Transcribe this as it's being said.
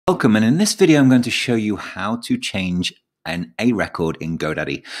Welcome, and in this video I'm going to show you how to change an A record in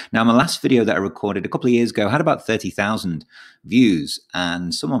GoDaddy. Now, my last video that I recorded a couple of years ago had about 30,000 views,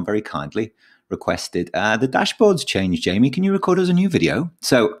 and someone very kindly requested, the dashboard's changed, Jamie, can you record us a new video?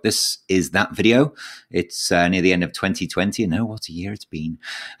 So this is that video. It's near the end of 2020, and what a year it's been.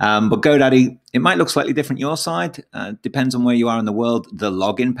 But GoDaddy, it might look slightly different your side, depends on where you are in the world. The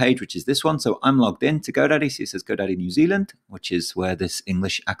login page, which is this one, so I'm logged in to GoDaddy, so it says GoDaddy New Zealand, which is where this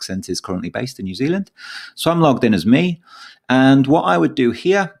English accent is currently based in New Zealand. So I'm logged in as me, and what I would do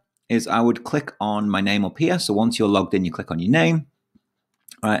here is I would click on my name up here. So once you're logged in, you click on your name.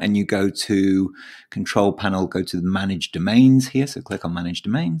 Right, and you go to Control Panel, go to the Manage Domains here. So click on Manage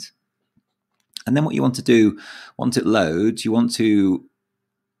Domains. And then what you want to do, once it loads, you want to,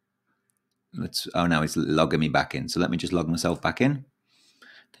 oh, now it's logging me back in. So let me just log myself back in.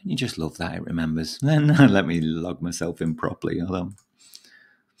 Don't you just love that it remembers? Then let me log myself in properly. Hold on.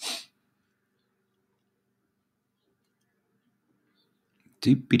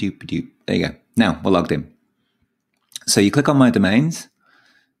 Doopy-doopy-doop. There you go. Now we're logged in. So you click on My Domains,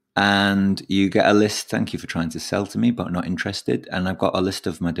 and you get a list. Thank you for trying to sell to me, but not interested. And I've got a list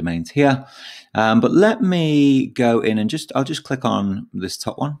of my domains here. But let me go in and I'll just click on this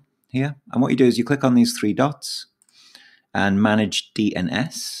top one here. And what you do is you click on these three dots and manage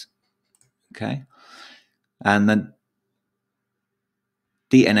DNS. Okay. And then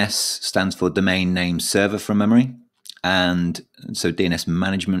DNS stands for domain name server from memory. And so DNS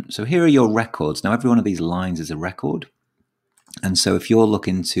management. So here are your records. Now, every one of these lines is a record. And so if you're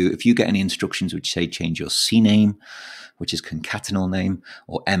looking to, if you get any instructions which say change your CNAME, which is concatenal name,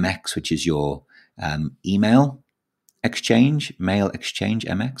 or MX, which is your email exchange, mail exchange,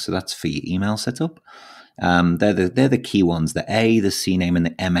 MX, so that's for your email setup. They're the key ones. The A, the CNAME, and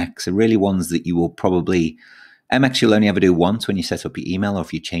the MX are really ones that you will probably, MX you'll only ever do once when you set up your email, or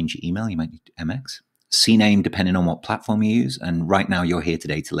if you change your email, you might need MX. CNAME, depending on what platform you use. And right now you're here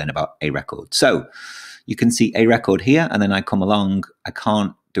today to learn about A record. So you can see A record here, and then I come along, I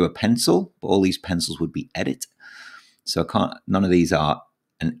can't do a pencil, but all these pencils would be edit. So none of these are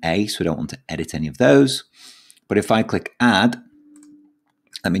an A, so I don't want to edit any of those. But if I click add,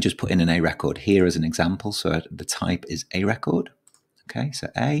 let me just put in an A record here as an example. So the type is A record. Okay, so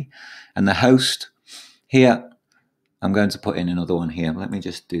A, and the host here, I'm going to put in another one here. Let me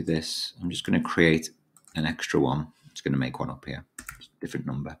just do this. I'm just going to create an extra one. I'm just going to make one up here, just a different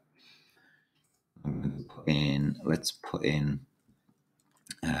number. I'm going to put in, let's put in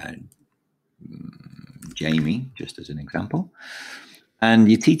Jamie, just as an example.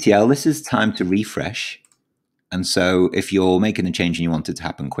 And your TTL, this is time to refresh. And so if you're making a change and you want it to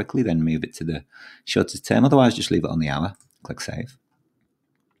happen quickly, then move it to the shortest term. Otherwise, just leave it on the hour. Click Save.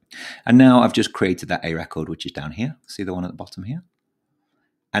 And now I've just created that A record, which is down here. See the one at the bottom here?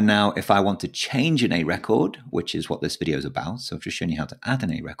 And now if I want to change an A record, which is what this video is about, so I've just shown you how to add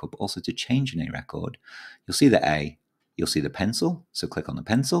an A record, but also to change an A record, you'll see the A, you'll see the pencil. So click on the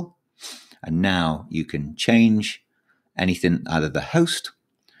pencil. And now you can change anything, either the host.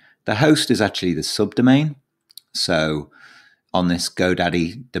 The host is actually the subdomain. So on this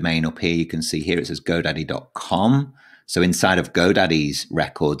GoDaddy domain up here, you can see here it says GoDaddy.com. So inside of GoDaddy's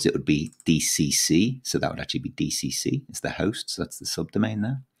records, it would be DCC. So that would actually be DCC. It's the host. So that's the subdomain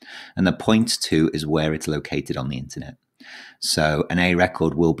there. And the .to is where it's located on the internet. So an A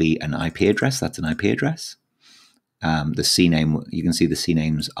record will be an IP address. That's an IP address. The CNAME, you can see the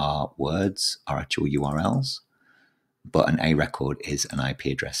CNAMEs are words, are actual URLs. But an A record is an IP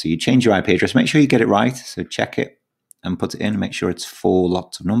address. So you change your IP address. Make sure you get it right. So check it and put it in. Make sure it's 4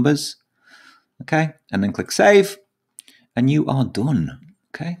 lots of numbers. Okay. And then click Save. And you are done.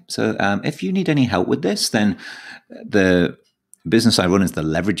 Okay, so if you need any help with this, then the business I run is the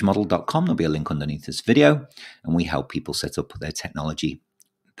leveragemodel.com. There'll be a link underneath this video, and we help people set up their technology.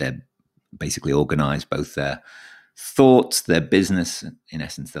 They're basically organized, both their thoughts, their business, in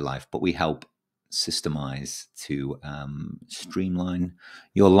essence, their life, but we help systemize to streamline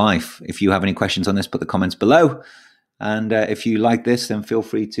your life. If you have any questions on this, put the comments below. And if you like this, then feel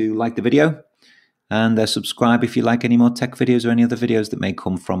free to like the video. And subscribe if you like any more tech videos or any other videos that may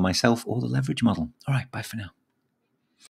come from myself or the Leverage Model. All right, bye for now.